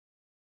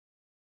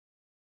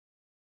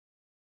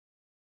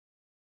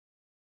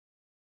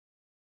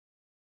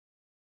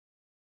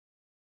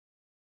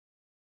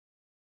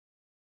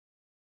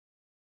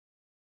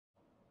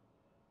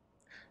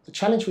The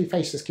challenge we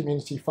face as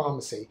community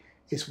pharmacy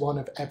is one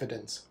of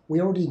evidence. We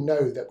already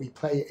know that we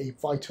play a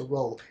vital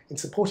role in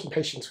supporting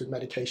patients with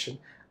medication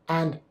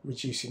and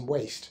reducing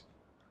waste.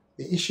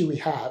 The issue we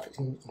have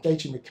in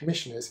engaging with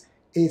commissioners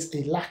is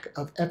a lack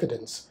of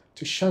evidence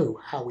to show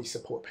how we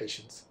support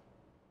patients.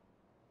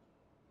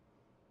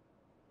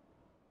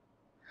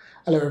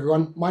 Hello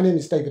everyone, my name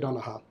is David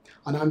Onuoha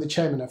and I'm the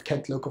chairman of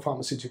Kent Local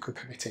Pharmaceutical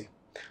Committee.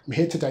 I'm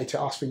here today to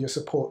ask for your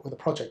support with a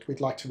project we'd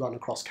like to run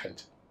across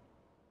Kent.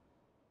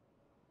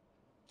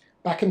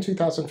 Back in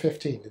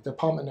 2015, the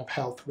Department of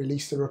Health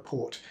released a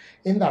report.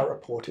 In that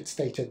report, it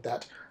stated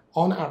that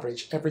on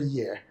average every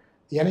year,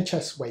 the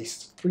NHS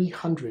wastes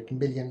 £300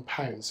 million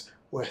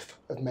worth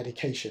of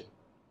medication.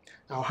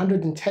 Now,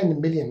 £110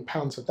 million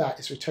of that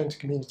is returned to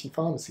community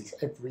pharmacies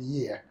every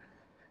year.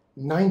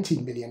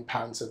 £90 million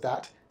of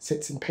that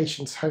sits in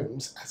patients'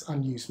 homes as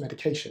unused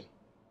medication.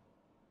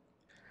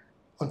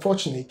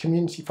 Unfortunately,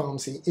 community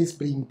pharmacy is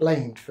being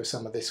blamed for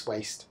some of this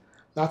waste.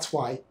 That's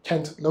why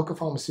Kent Local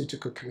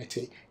Pharmaceutical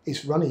Committee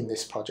is running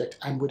this project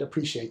and would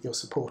appreciate your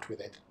support with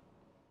it.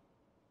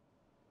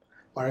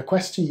 My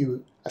request to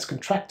you as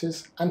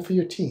contractors and for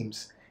your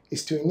teams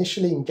is to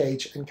initially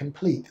engage and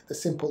complete the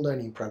Simple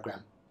Learning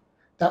Programme.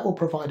 That will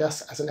provide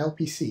us as an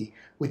LPC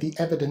with the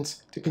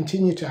evidence to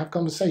continue to have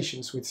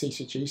conversations with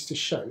CCGs to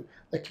show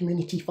that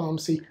community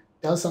pharmacy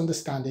does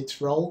understand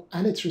its role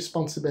and its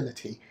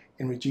responsibility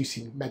in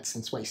reducing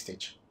medicines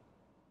wastage.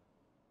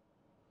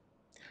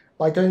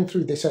 By going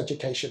through this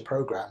education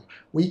programme,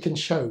 we can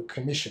show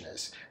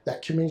commissioners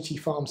that community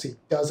pharmacy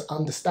does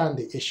understand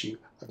the issue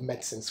of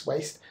medicines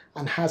waste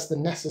and has the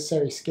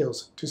necessary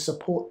skills to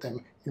support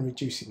them in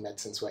reducing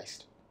medicines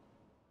waste.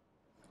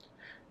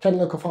 Kent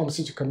Local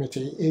Pharmaceutical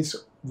Committee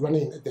is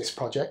running this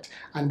project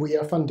and we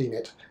are funding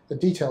it. The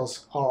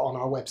details are on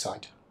our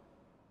website.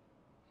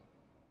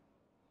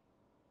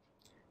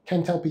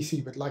 Kent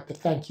LPC would like to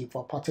thank you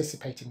for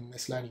participating in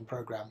this learning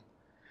programme.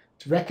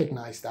 To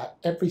recognise that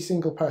every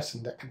single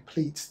person that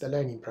completes the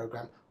learning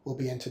programme will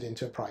be entered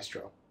into a prize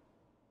draw.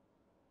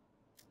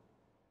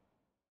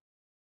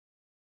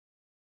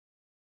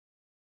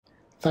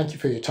 Thank you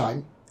for your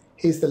time.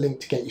 Here's the link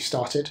to get you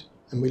started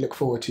and we look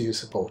forward to your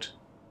support.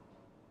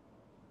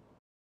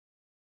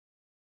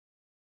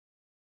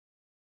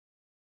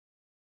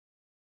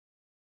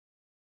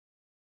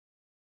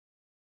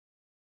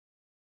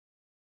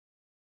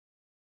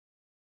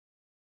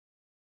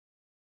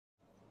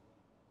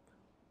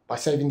 By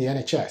saving the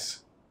NHS,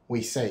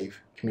 we save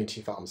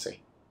community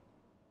pharmacy.